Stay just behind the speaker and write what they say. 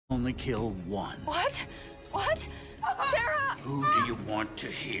only kill one. What? What? Sarah! Who do you want to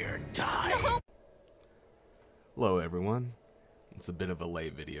hear die? No. Hello everyone, it's a bit of a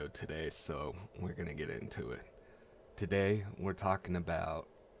late video today, so we're gonna get into it. Today we're talking about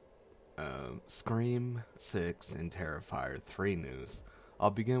Scream 6 and Terrifier 3 news.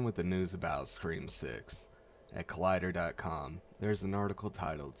 I'll begin with the news about Scream 6. At Collider.com, there's an article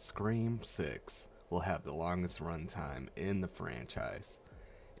titled Scream 6 will have the longest runtime in the franchise.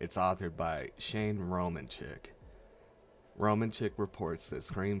 It's authored by Shane Romanchik. Romanchik reports that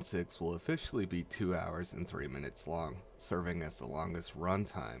Scream 6 will officially be 2 hours and 3 minutes long, serving as the longest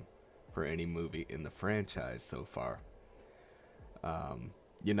runtime for any movie in the franchise so far.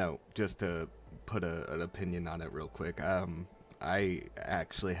 Just to put an opinion on it real quick, I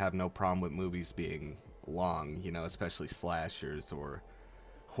actually have no problem with movies being long, especially slashers or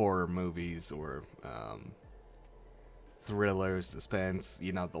horror movies or thrillers, suspense.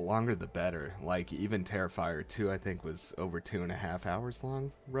 The longer the better. Like even Terrifier 2 I think was over 2.5 hours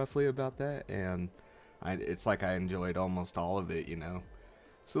long, roughly about that, and it's like I enjoyed almost all of it,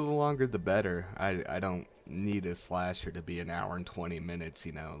 so the longer the better. I don't need a slasher to be an hour and 20 minutes,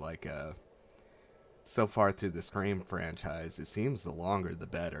 so far through the Scream franchise it seems the longer the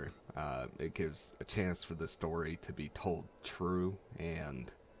better. It gives a chance for the story to be told true,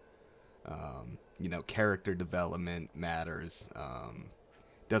 and character development matters.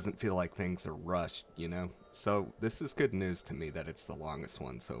 Doesn't feel like things are rushed, so this is good news to me that it's the longest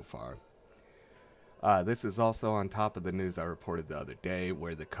one so far. This is also on top of the news I reported the other day,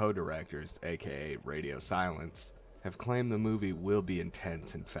 where the co-directors, aka Radio Silence, have claimed the movie will be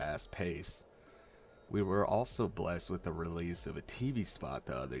intense and fast-paced. We were also blessed with the release of a TV spot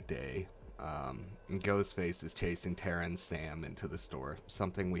the other day. And Ghostface is chasing Tara and Sam into the store,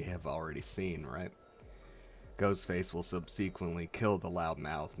 something we have already seen, right? Ghostface will subsequently kill the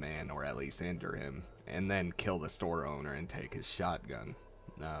loudmouth man, or at least injure him, and then kill the store owner and take his shotgun.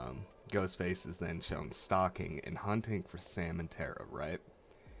 Ghostface is then shown stalking and hunting for Sam and Tara, right?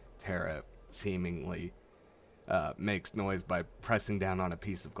 Tara seemingly makes noise by pressing down on a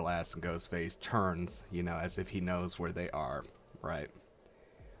piece of glass, and Ghostface turns, as if he knows where they are, right?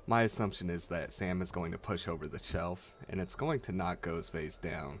 My assumption is that Sam is going to push over the shelf, and it's going to knock Ghostface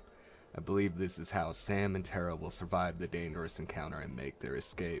down. I believe this is how Sam and Tara will survive the dangerous encounter and make their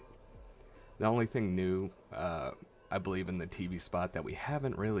escape. The only thing new, I believe, in the TV spot that we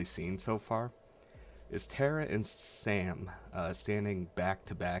haven't really seen so far is Tara and Sam standing back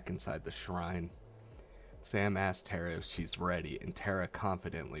to back inside the shrine. Sam asks Tara if she's ready, and Tara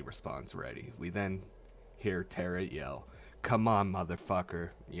confidently responds ready. We then hear Tara yell, "Come on, motherfucker,"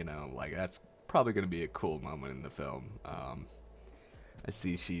 that's probably going to be a cool moment in the film. I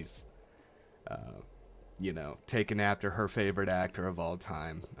see she's, taken after her favorite actor of all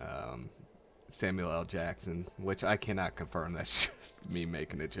time, Samuel L. Jackson, which I cannot confirm, that's just me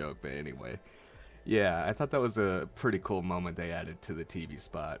making a joke, but anyway. Yeah, I thought that was a pretty cool moment they added to the TV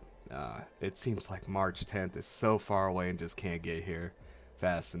spot. It seems like March 10th is so far away and just can't get here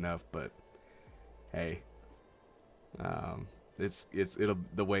fast enough, but hey,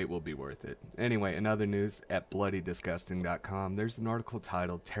 the wait will be worth it. Anyway, in other news, at bloodydisgusting.com, there's an article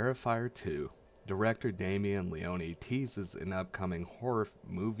titled Terrifier 2. Director Damien Leone teases an upcoming horror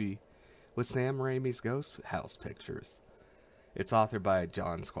movie with Sam Raimi's Ghost House pictures. It's authored by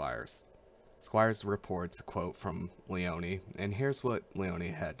John Squires. Squires reports a quote from Leone, and here's what Leone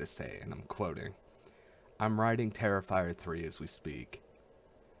had to say, and I'm quoting: "I'm writing Terrifier 3 as we speak.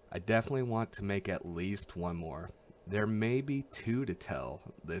 I definitely want to make at least one more. There may be 2 to tell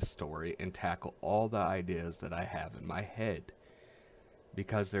this story and tackle all the ideas that I have in my head,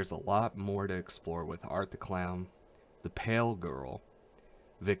 because there's a lot more to explore with Art the Clown, the Pale Girl,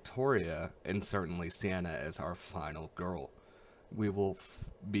 Victoria, and certainly Sienna as our final girl. We will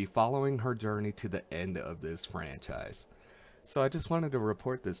be following her journey to the end of this franchise." So I just wanted to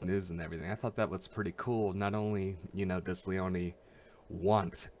report this news and everything. I thought that was pretty cool. Not only, does Leone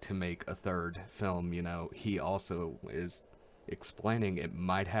want to make a third film, he also is explaining it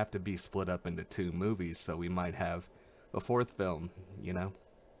might have to be split up into 2 movies, so we might have a 4th film,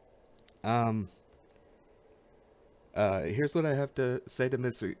 Here's what I have to say to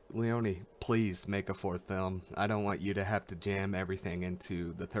Mr. Leone. Please make a 4th film. I don't want you to have to jam everything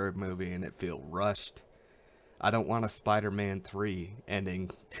into the 3rd movie and it feel rushed. I don't want a Spider-Man 3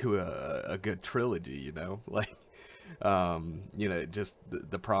 ending to a good trilogy, just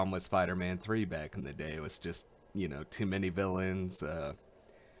the problem with Spider-Man 3 back in the day was just, too many villains,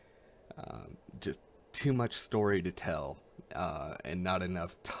 just too much story to tell, and not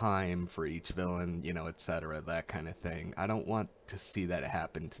enough time for each villain, you know, etc., that kind of thing. I don't want to see that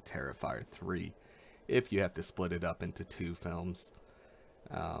happen to Terrifier 3 if you have to split it up into 2 films.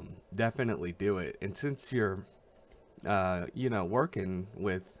 Definitely do it. And since you're, you know, working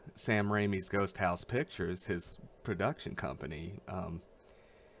with Sam Raimi's Ghost House Pictures, his production company,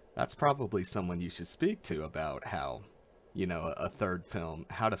 that's probably someone you should speak to about how, you know, a third film,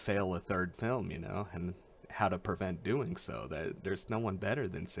 how to fail a third film, you know, and how to prevent doing so. That there's no one better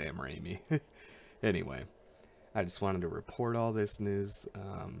than Sam Raimi. Anyway, I just wanted to report all this news.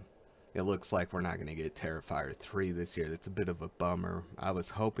 It looks like we're not going to get Terrifier 3 this year. That's a bit of a bummer. I was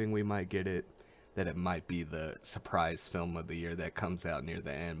hoping we might get it, that it might be the surprise film of the year that comes out near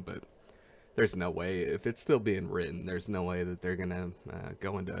the end, but there's no way. If it's still being written, there's no way that they're going to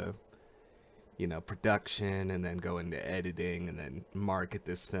go into, you know, production and then go into editing and then market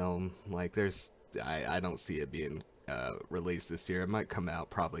this film. Like, I don't see it being released this year. It might come out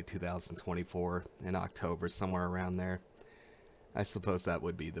probably 2024 in October, somewhere around there. I suppose that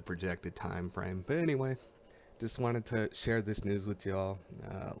would be the projected time frame. But anyway, just wanted to share this news with y'all.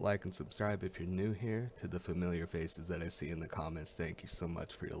 Like and subscribe if you're new here. To the familiar faces that I see in the comments, thank you so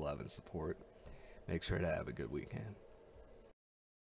much for your love and support. Make sure to have a good weekend.